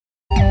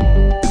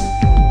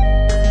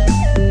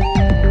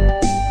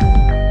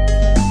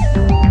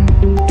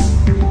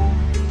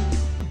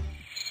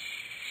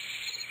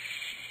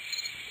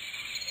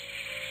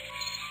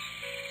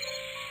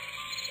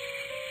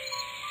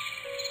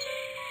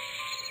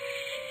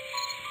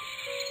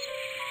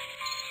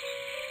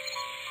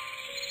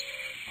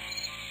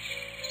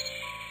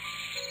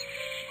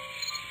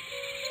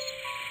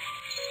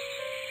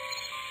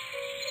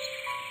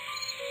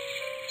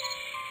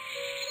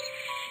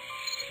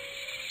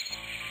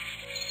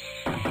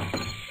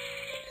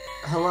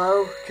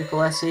Hello,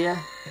 Triple S here,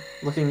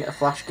 looking at a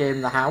flash game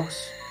in the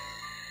house.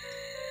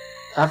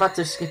 I've had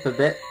to skip a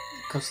bit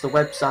because the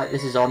website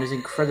this is on is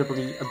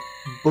incredibly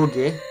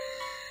buggy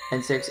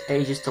and takes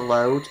ages to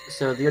load,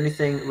 so the only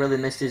thing really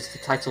missed is the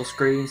title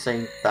screen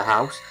saying the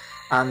house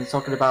and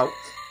talking about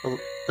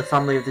the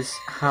family of this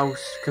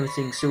house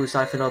committing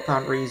suicide for no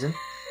apparent reason.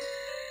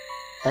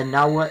 And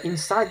now we're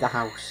inside the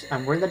house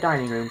and we're in the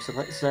dining room, so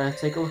let's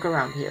take a look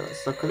around here.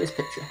 Let's look at this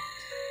picture.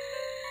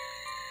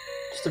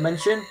 Just to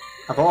mention,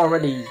 I've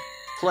already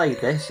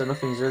played this, so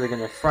nothing's really going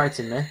to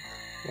frighten me.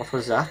 What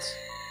was that?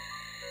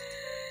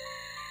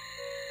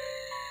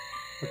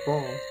 The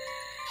ball.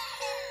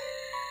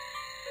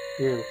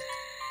 Ew.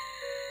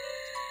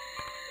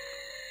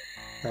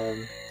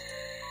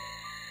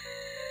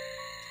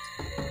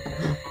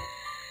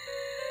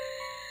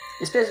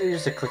 It's basically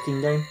just a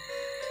clicking game,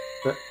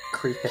 but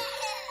creepy.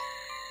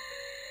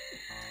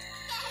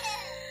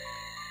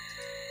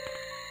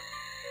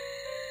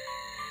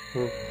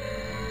 Ooh.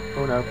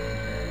 Oh no.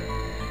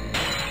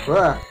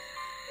 Whoa.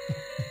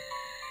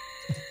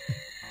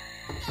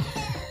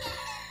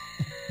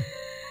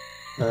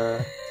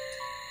 There's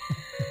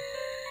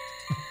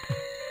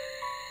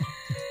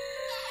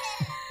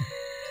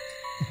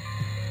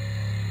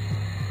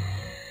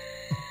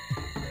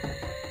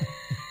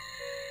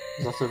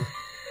lots of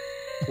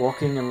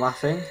walking and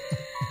laughing.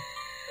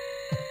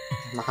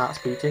 My heart's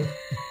beating.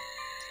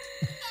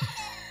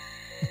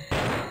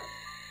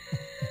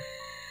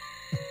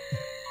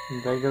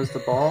 And there goes the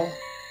ball.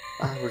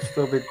 Was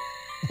filled with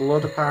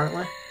blood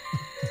apparently.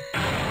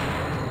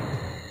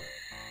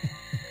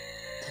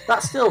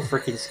 That still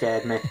freaking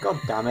scared me. God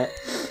damn it.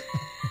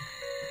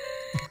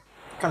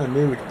 Kind of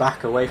moved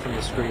back away from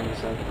the screen,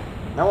 so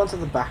now onto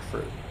the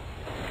bathroom.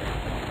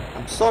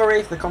 I'm sorry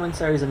if the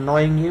commentary is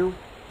annoying you,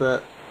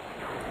 but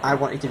I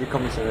wanted to do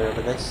commentary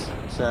over this,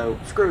 so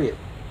screw you.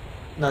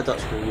 No, don't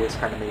screw you, it's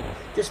kind of mean.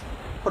 Just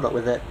put up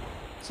with it.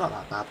 It's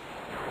not that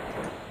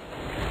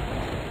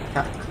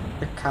bad.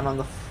 The can on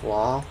the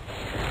floor.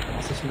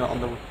 What's this note on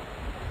the...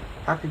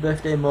 Happy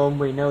birthday, Mum.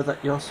 We know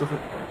that you are suffer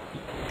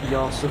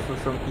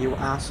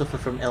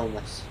from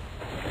illness.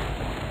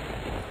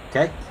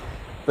 Okay,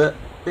 but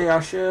we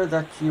are sure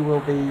that you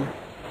will be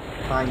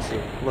fine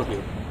soon. Love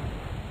you.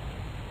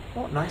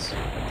 Oh, nice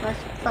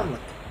family.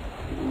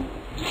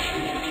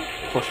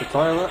 Flush the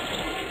toilet.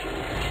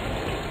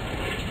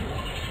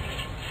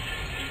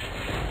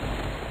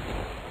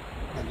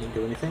 That didn't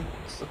do anything.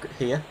 Let's look at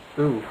here.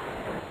 Ooh.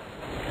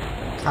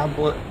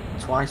 Tablet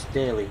twice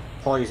daily.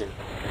 Poison.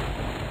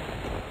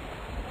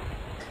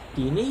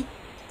 Do you need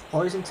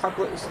poison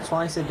tablets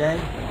twice a day?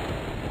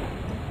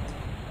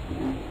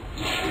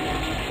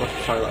 Flush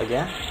the toilet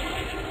again.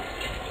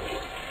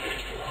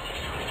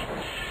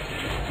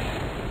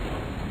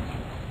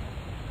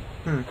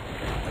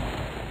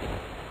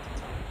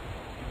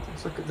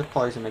 Let's look at the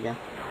poison again.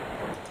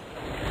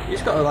 You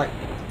just gotta like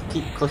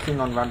keep clicking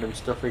on random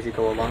stuff as you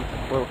go along.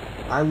 Well,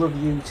 I love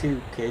you too,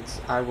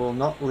 kids. I will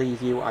not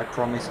leave you, I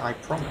promise, I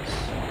promise.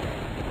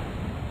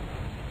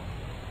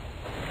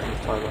 And the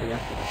toilet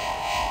again.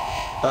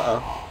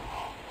 Uh-oh.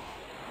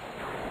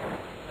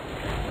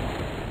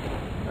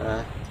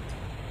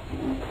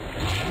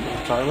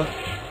 Toilet.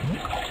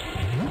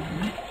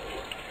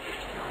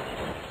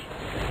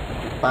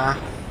 The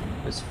bath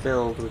is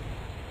filled with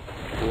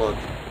blood.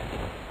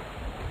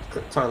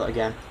 Click the toilet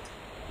again.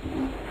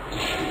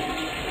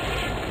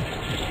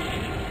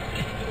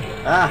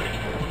 Ah!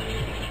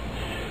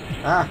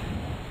 Ah!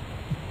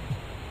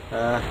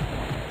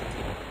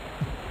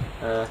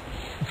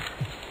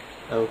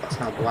 Oh, that's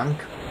now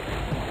blank.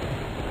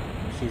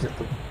 She's at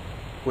the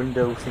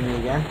window thingy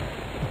again.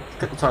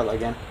 Click the toilet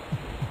again.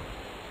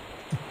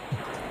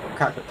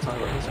 Can't click the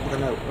toilet, let's put a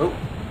note. Oh!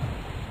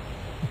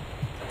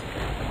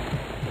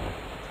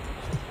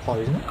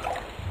 Poison.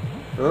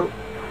 Oh!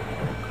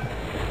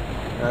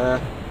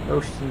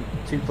 Oh, she's in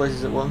two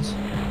places at once.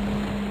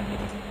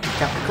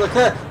 Can't click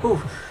her!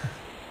 Ooh!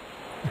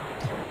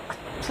 I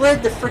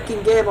played the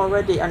freaking game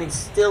already and it's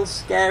still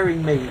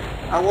scaring me.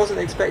 I wasn't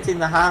expecting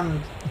the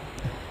hand.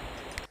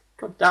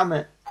 God damn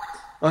it.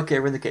 Okay,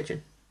 we're in the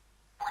kitchen.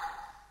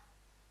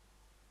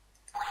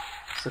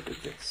 Let's look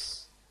at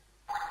this.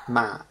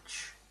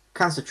 March.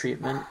 Cancer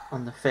treatment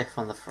on the 5th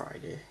on the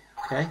Friday.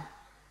 Okay?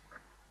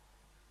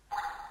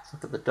 Let's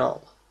look at the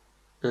doll.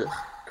 Ugh,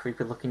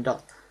 creepy looking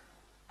doll.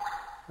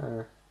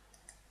 Look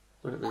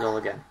at the doll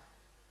again.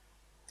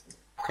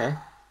 Okay.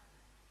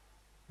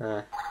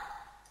 Look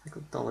at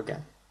the doll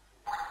again.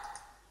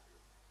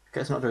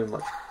 Okay, it's not doing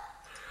much.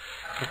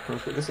 Can we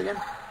look at this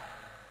again?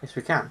 Yes,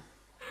 we can.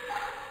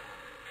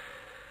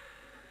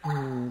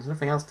 There's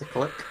nothing else to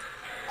click.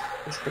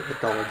 Let's click the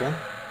doll again.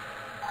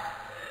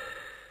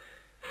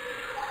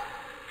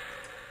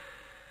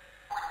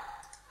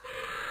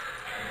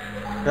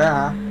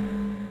 There.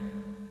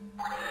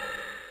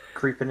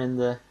 Creeping in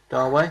the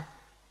doorway.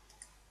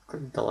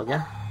 Click the doll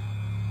again.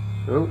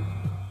 Oh.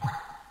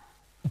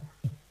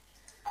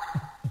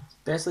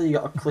 Basically, you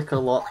gotta click a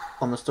lot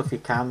on the stuff you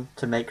can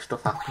to make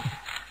stuff happen.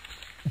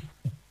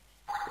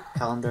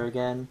 Calendar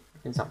again.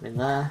 Nothing's happening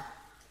there.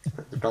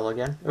 Put the doll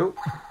again. Oh.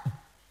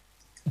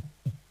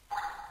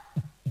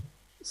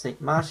 St.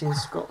 Martin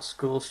Scott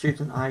School,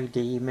 student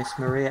ID, Miss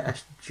Maria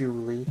S.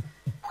 Julie.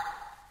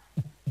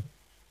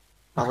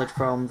 Valid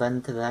from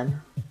then to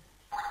then.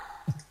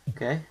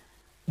 Okay.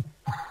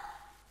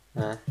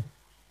 Yeah.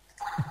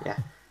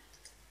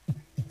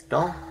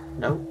 Doll?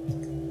 No.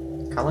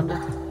 Calendar?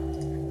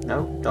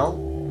 No. Doll?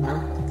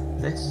 No.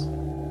 This?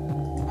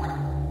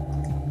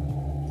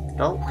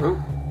 Doll? Ooh.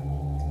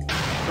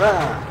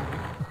 Ah!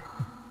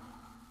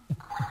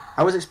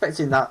 I was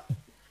expecting that.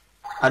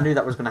 I knew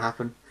that was going to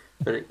happen,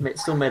 but it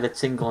still made a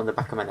tingle on the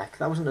back of my neck.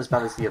 That wasn't as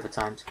bad as the other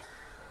times.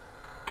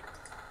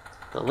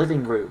 The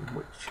living room,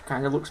 which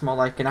kind of looks more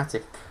like an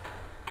attic.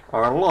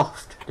 Or a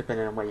loft,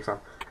 depending on where you're from.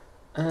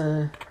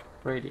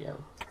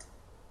 Radio.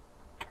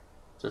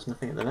 So there's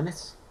nothing at the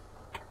minute.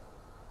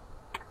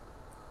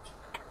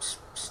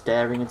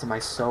 Staring into my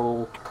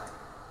soul.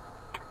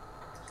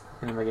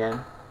 Looking at him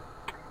again.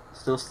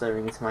 Still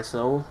staring into my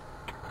soul.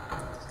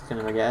 Looking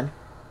at him again.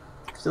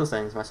 Still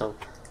staring into my soul.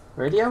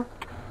 Radio?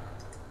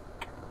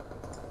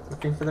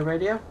 Looking for the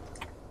radio?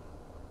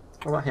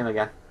 What about him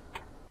again?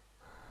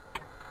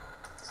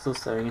 Still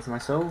staring into my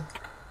soul.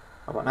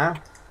 How about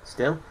now?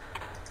 Still.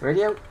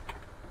 Radio?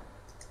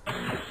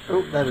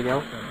 Oh, there we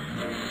go.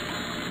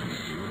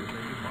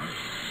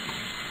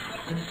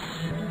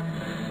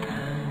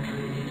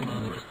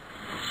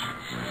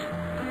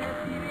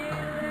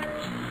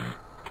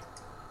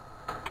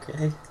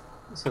 Okay,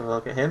 let's have a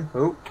look at him.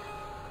 Oh.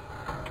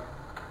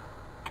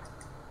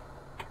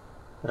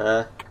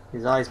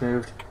 His eyes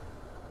moved.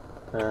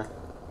 Can't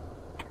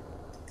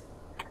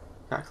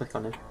click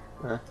on him.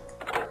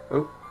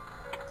 Oh.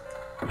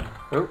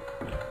 Oh.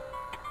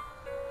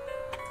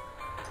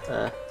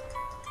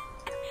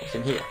 What's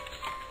in here?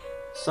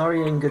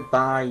 Sorry and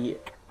goodbye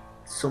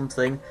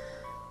something.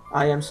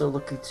 I am so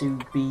lucky to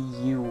be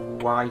you,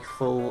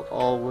 wifeful.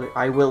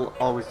 I will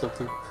always love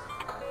you.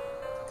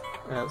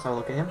 Let's have a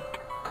look at him.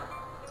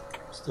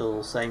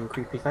 Still same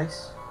creepy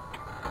face.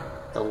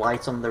 The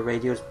light on the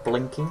radio is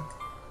blinking.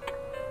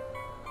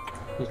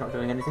 He's not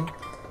doing anything.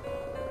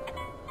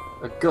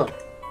 A gun.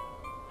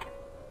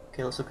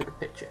 Okay, let's look at the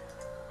picture.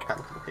 Can't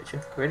look at the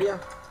picture. Radio.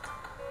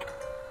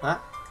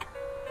 That.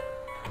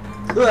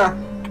 Ah!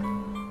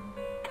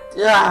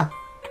 Yeah.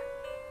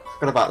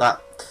 Forgot about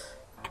that.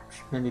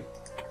 Made me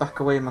back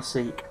away in my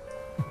seat.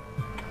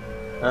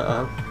 Uh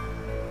oh.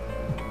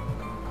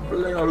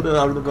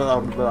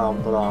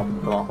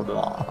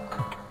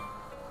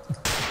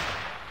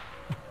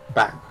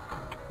 Bang.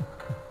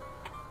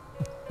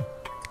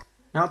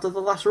 Now to the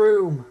last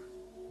room.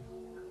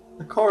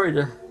 The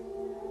corridor.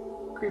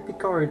 Creepy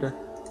corridor.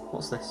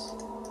 What's this?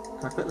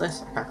 Can I click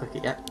this? I can't click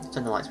it yet. Let's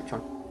turn the light switch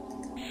on.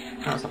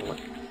 Now let's have a look.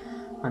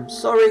 I'm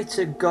sorry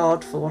to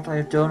God for what I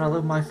have done. I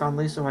love my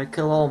family, so I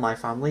kill all my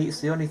family.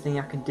 It's the only thing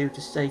I can do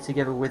to stay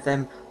together with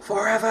them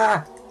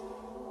forever.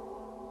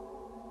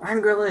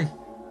 Angrily.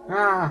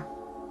 Ah.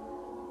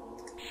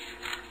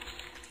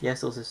 Yeah,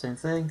 still the same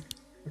thing.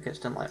 Okay, let's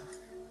turn the light off.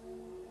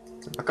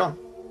 Turn it back on.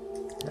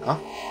 Turn it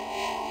off.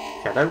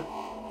 Shadow.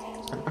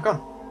 Let's turn it back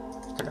on.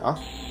 Let's turn it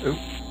off. Ooh.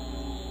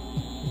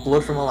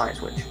 Blood from a light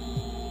switch.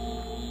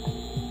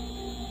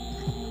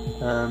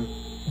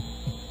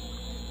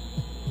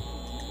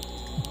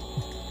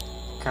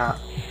 Cat.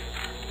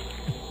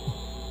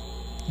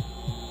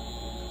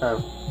 Oh.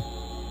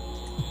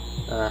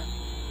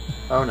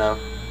 Oh no.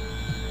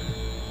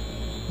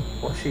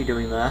 What's she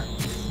doing there?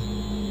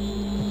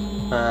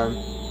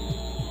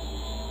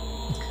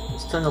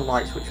 Let's turn the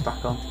light switch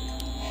back on.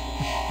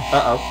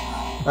 Uh-oh.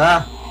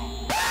 Ah!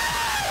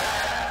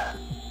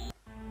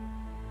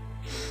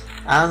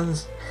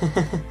 And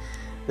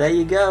there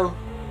you go.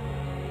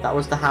 That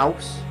was the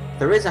house.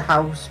 There is a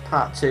house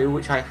part 2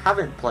 which I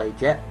haven't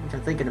played yet, which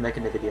I'm thinking of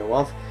making a video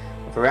of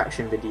a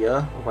reaction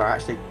video where I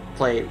actually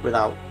play it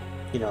without,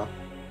 you know,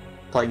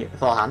 playing it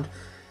beforehand,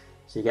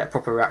 so you get a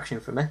proper reaction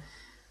from me.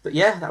 But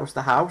yeah, that was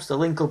the house. The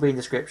link will be in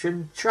the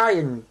description. Try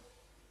and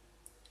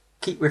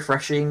keep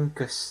refreshing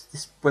because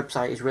this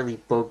website is really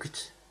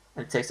bugged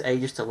and it takes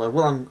ages to load.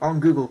 Well, on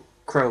Google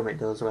Chrome it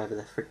does, whatever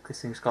the frick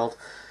this thing's called.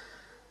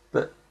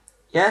 But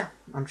yeah,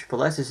 I'm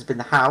Triple S. This has been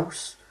the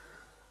house.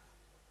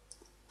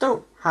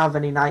 Don't have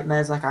any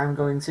nightmares like I'm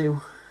going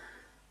to.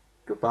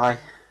 Goodbye.